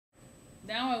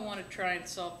Now I want to try and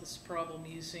solve this problem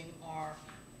using our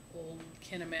old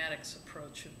kinematics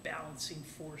approach of balancing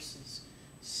forces.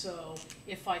 So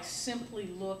if I simply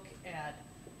look at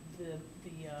the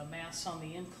mass on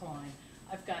the incline,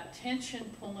 I've got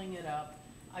tension pulling it up,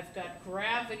 I've got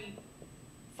gravity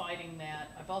fighting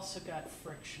that, I've also got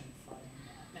friction fighting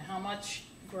that. Now how much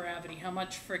gravity, how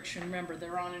much friction? Remember,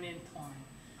 they're on an incline.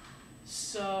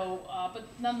 So, but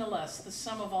nonetheless, the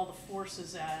sum of all the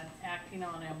forces acting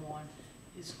on M1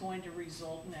 is going to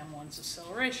result in M1's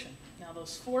acceleration. Now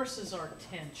those forces are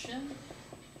tension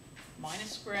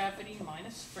minus gravity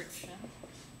minus friction.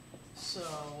 So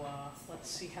let's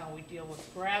see how we deal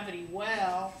with gravity.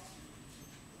 Well,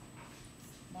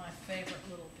 my favorite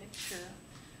little picture.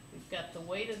 We've got the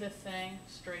weight of the thing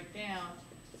straight down.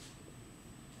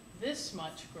 This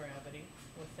much gravity,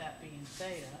 with that being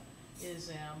theta, is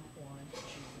M1G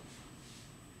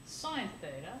sine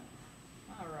theta.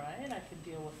 All right, I can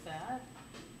deal with that.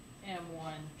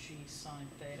 M1G sine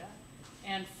theta.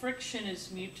 And friction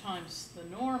is mu times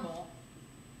the normal.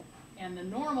 And the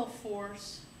normal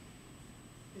force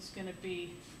is going to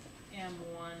be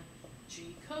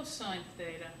M1G cosine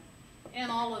theta.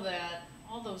 And all of that,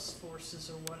 all those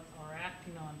forces are what are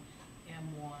acting on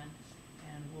M1.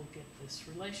 And we'll get this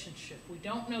relationship. We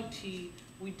don't know T,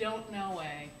 we don't know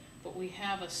A, but we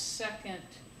have a second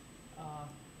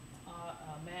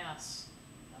mass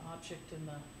object in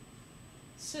the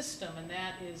system, and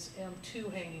that is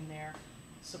M2 hanging there,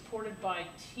 supported by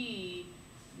T,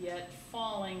 yet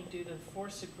falling due to the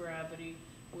force of gravity,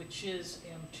 which is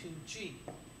M2G.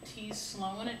 T's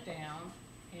slowing it down,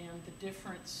 and the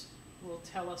difference will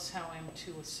tell us how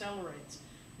M2 accelerates.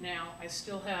 Now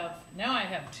I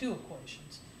have two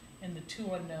equations in the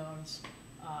two unknowns,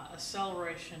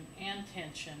 acceleration and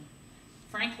tension.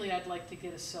 Frankly, I'd like to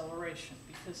get acceleration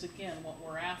because, again, what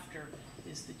we're after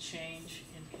is the change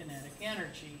in kinetic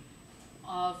energy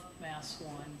of mass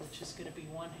 1, which is going to be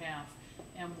 1/2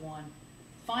 m1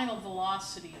 final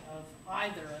velocity of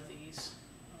either of these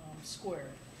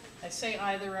squared. I say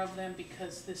either of them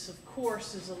because this, of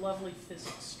course, is a lovely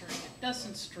physics string. It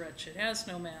doesn't stretch. It has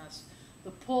no mass.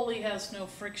 The pulley has no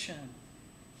friction.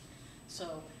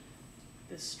 So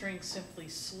this string simply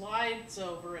slides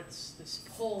over. This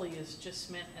pulley is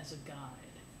just meant as a guide.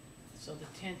 So the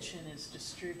tension is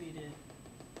distributed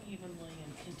evenly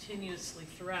and continuously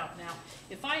throughout. Now,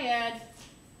 if I add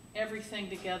everything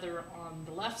together on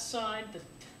the left side,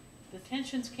 the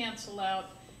tensions cancel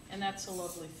out, and that's a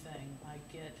lovely thing. I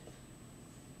get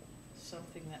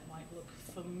something that might look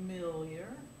familiar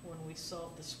when we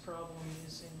solve this problem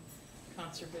using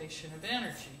conservation of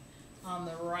energy. On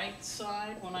the right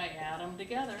side, when I add them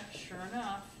together, sure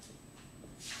enough,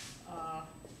 I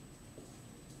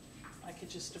could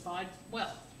just divide.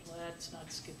 Well, let's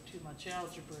not skip too much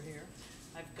algebra here.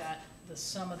 I've got the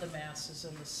sum of the masses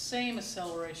and the same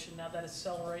acceleration. Now that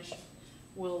acceleration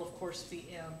will, of course, be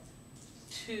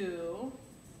M2.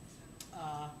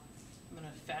 I'm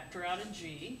going to factor out a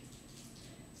G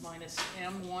minus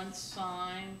M1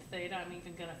 sine theta. I'm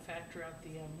even going to factor out the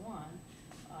M1.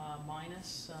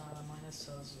 Minus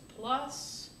as a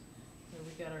plus. Here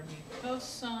we got our mu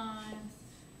cosine.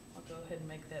 I'll go ahead and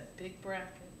make that big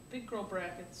bracket, big girl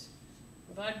brackets.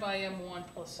 Divide by M1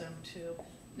 plus M2.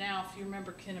 Now, if you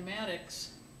remember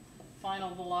kinematics,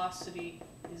 final velocity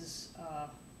is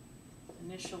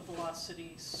initial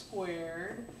velocity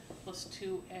squared plus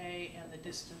 2a and the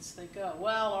distance they go.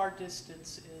 Well, our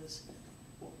distance is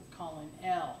what we're calling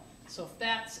L. So if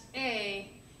that's A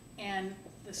and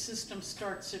the system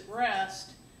starts at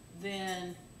rest,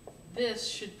 then this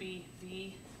should be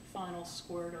V final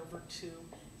squared over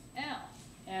 2L.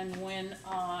 And when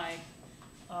I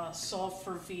solve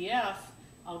for VF,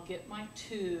 I'll get my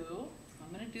 2.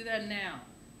 I'm going to do that now.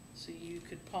 So you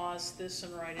could pause this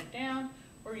and write it down,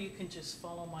 or you can just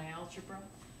follow my algebra.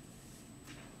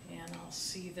 And I'll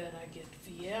see that I get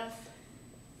VF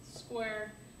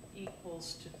squared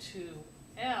equals to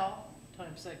 2L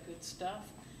times that good stuff.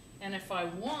 And if I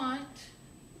want,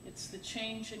 it's the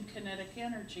change in kinetic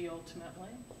energy ultimately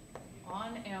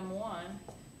on M1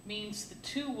 means the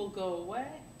 2 will go away,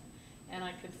 and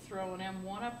I can throw an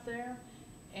M1 up there,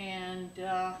 and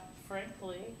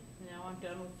frankly, now I'm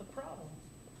done with the problem.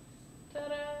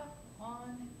 Ta-da!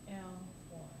 On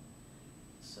M1.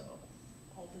 So,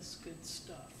 all this good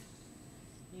stuff.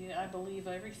 Yeah, I believe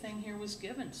everything here was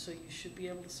given, so you should be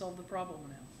able to solve the problem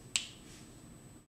now.